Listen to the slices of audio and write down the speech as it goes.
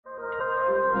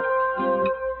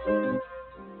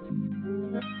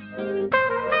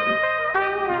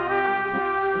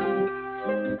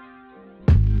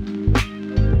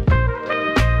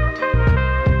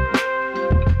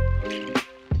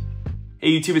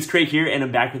Hey YouTube, it's Craig here, and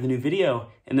I'm back with a new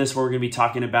video. In this one, we're going to be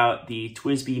talking about the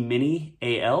TWSBI Mini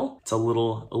AL. It's a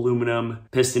little aluminum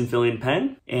piston filling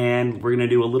pen, and we're going to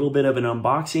do a little bit of an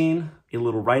unboxing, a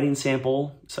little writing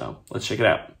sample, so let's check it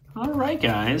out. All right,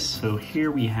 guys, so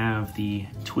here we have the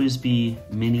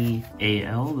TWSBI Mini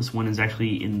AL. This one is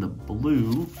actually in the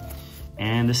blue,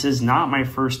 and this is not my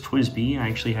first TWSBI. I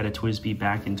actually had a TWSBI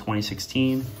back in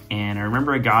 2016, and I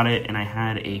remember I got it and I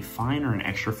had a fine or an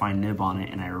extra fine nib on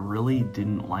it, and I really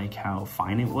didn't like how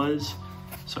fine it was.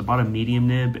 So I bought a medium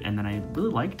nib, and then I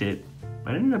really liked it,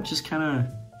 but I ended up just kind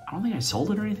of, I don't think I sold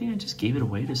it or anything, I just gave it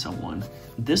away to someone.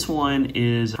 This one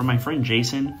is from my friend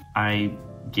Jason. I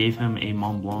gave him a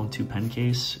Mont Blanc 2 pen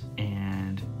case,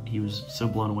 and he was so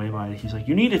blown away by it. He's like,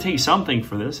 you need to take something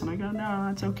for this. And I go, no,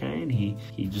 that's okay. And he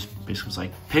just basically was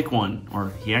like, pick one.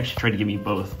 Or he actually tried to give me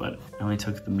both, but I only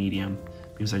took the medium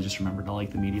because I just remembered I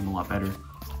like the medium a lot better.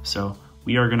 So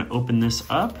we are gonna open this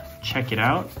up, check it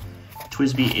out.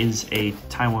 TWSBI is a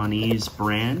Taiwanese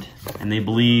brand, and they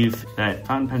believe that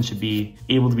fountain pens should be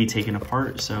able to be taken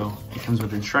apart. So it comes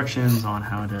with instructions on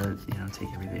how to, take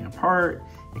everything apart.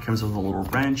 It comes with a little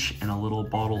wrench and a little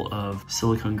bottle of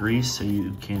silicone grease so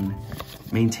you can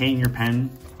maintain your pen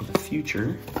for the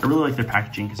future. I really like their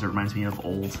packaging because it reminds me of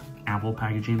old Apple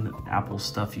packaging. The Apple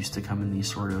stuff used to come in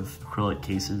these sort of acrylic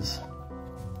cases.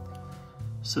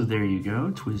 So there you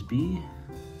go, TWSBI.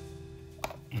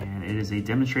 And it is a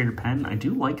demonstrator pen. I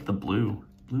do like the blue.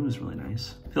 Blue is really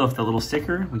nice. Peel off the little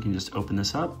sticker. We can just open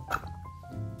this up.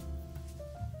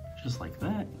 Just like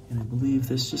that. And I believe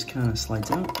this just kind of slides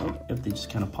out. Oh, yep, they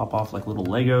just kind of pop off like little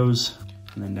Legos.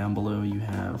 And then down below you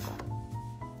have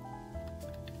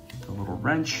the little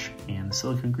wrench and the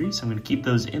silicone grease. I'm gonna keep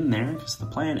those in there because the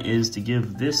plan is to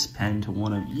give this pen to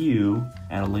one of you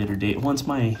at a later date. Once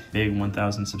my big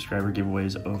 1,000 subscriber giveaway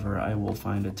is over, I will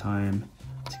find a time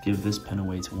to give this pen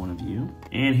away to one of you.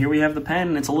 And here we have the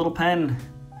pen. It's a little pen,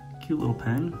 cute little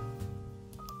pen.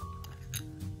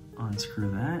 Unscrew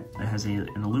that. It has an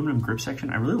aluminum grip section.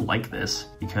 I really like this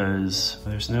because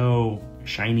there's no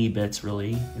shiny bits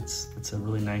really. It's a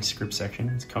really nice grip section.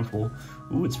 It's comfortable.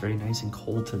 Ooh, it's very nice and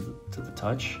cold to the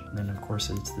touch. And then of course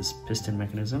it's this piston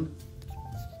mechanism.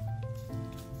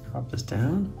 Drop this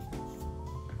down.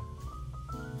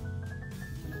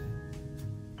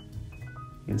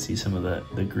 You can see some of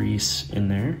the grease in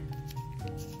there.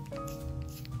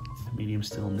 Medium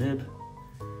steel nib.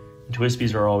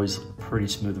 TWSBIs are always pretty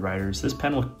smooth writers. This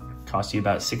pen will cost you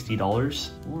about $60,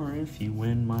 or if you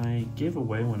win my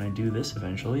giveaway when I do this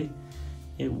eventually,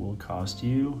 it will cost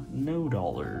you no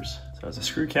dollars. So it has a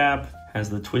screw cap, has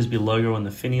the TWSBI logo and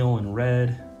the finial in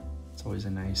red. It's always a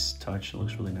nice touch. It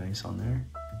looks really nice on there.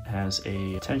 It has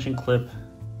a tension clip,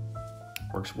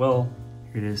 works well.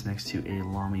 Here it is next to a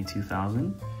Lamy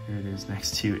 2000. Here it is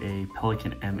next to a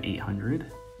Pelican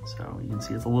M800. So you can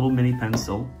see it's a little mini pen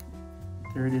still.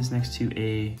 There it is next to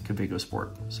a Kaweco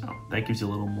Sport. So that gives you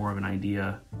a little more of an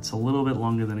idea. It's a little bit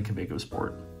longer than a Kaweco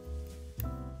Sport.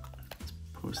 Let's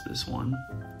post this one,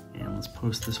 and let's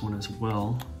post this one as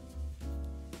well.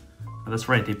 Oh, that's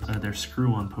right, they're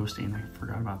screw-on posting. I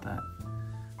forgot about that.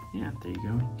 Yeah, there you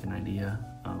go. Get an idea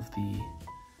of the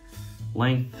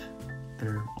length.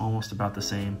 They're almost about the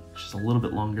same. It's just a little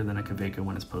bit longer than a Kaweco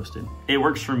when it's posted. It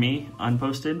works for me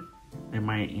unposted. It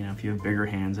might, if you have bigger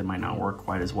hands, it might not work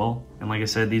quite as well. And like I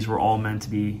said, these were all meant to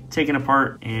be taken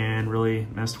apart and really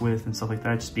messed with and stuff like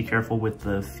that. Just be careful with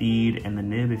the feed and the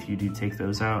nib if you do take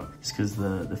those out, just because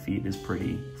the feed is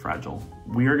pretty fragile.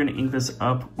 We are gonna ink this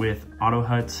up with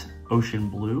AutoHut Ocean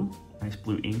Blue. Nice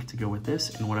blue ink to go with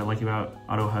this. And what I like about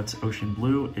AutoHut's Ocean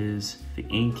Blue is the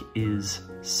ink is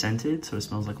scented, so it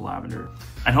smells like lavender.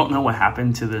 I don't know what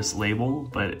happened to this label,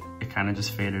 but it kind of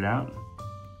just faded out.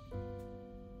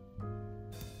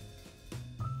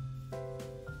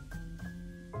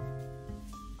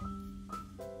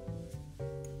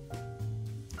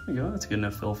 There you go, that's good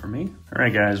enough fill for me. All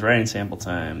right guys, writing sample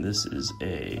time. This is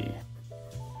a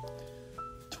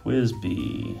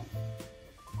TWSBI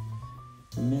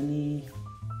Mini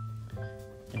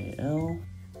AL,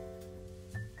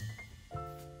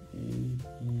 made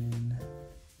in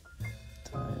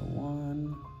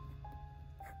Taiwan.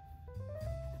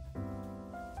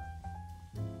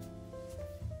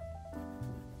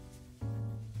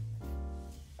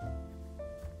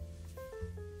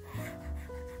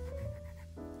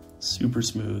 Super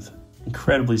smooth,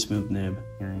 incredibly smooth nib.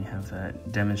 And you have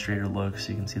that demonstrator look so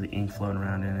you can see the ink floating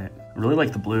around in it. I really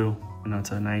like the blue.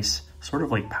 It's a nice sort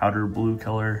of like powder blue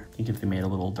color. I think if they made a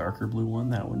little darker blue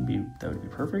one, that would be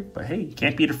perfect. But hey, you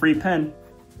can't beat a free pen.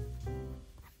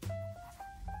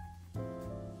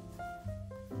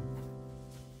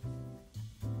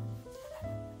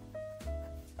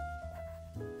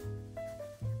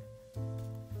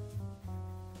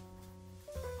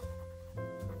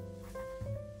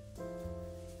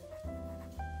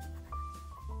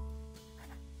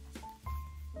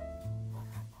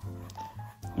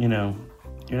 you know,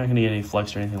 you're not gonna get any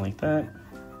flex or anything like that.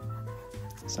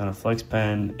 It's not a flex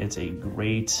pen. It's a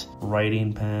great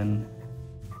writing pen.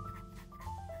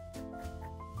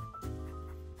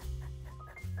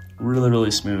 Really,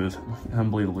 really smooth,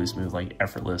 unbelievably smooth, like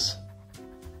effortless.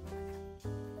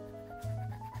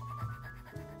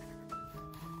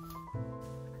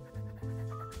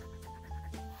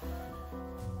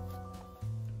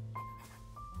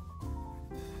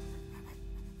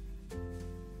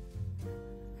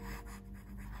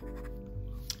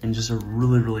 And just a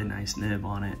really, really nice nib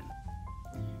on it.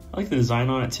 I like the design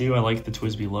on it too. I like the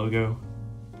TWSBI logo.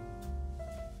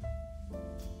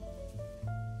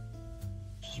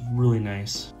 Just really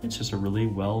nice. It's just a really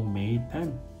well-made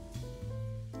pen.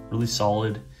 Really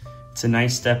solid. It's a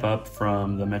nice step up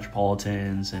from the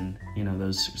Metropolitans and, you know,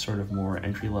 those sort of more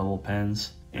entry-level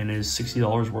pens. And is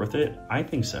 $60 worth it? I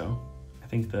think so. I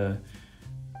think the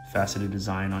faceted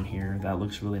design on here, that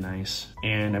looks really nice.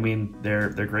 And I mean, they're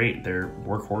great. They're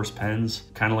workhorse pens,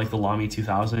 kind of like the Lamy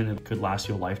 2000. It could last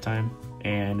you a lifetime.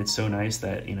 And it's so nice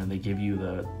that, you know, they give you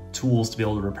the tools to be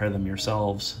able to repair them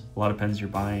yourselves. A lot of pens you're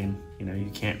buying, you know, you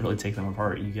can't really take them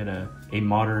apart. You get a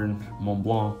modern Mont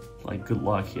Blanc, like good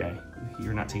luck, yeah.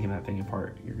 You're not taking that thing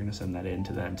apart. You're gonna send that in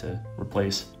to them to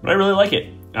replace. But I really like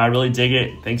it. I really dig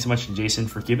it. Thanks so much to Jason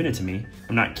for giving it to me.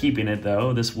 I'm not keeping it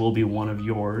though. This will be one of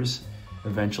yours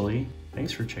eventually.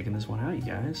 Thanks for checking this one out, you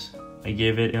guys. I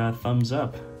gave it a thumbs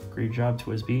up. Great job,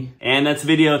 TWSBI. And that's the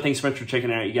video. Thanks so much for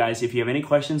checking it out, you guys. If you have any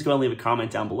questions, go ahead and leave a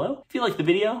comment down below. If you like the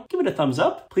video, give it a thumbs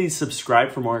up. Please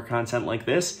subscribe for more content like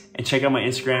this, and check out my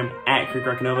Instagram at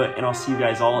Roccanova, and I'll see you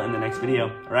guys all in the next video.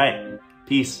 All right,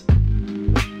 peace.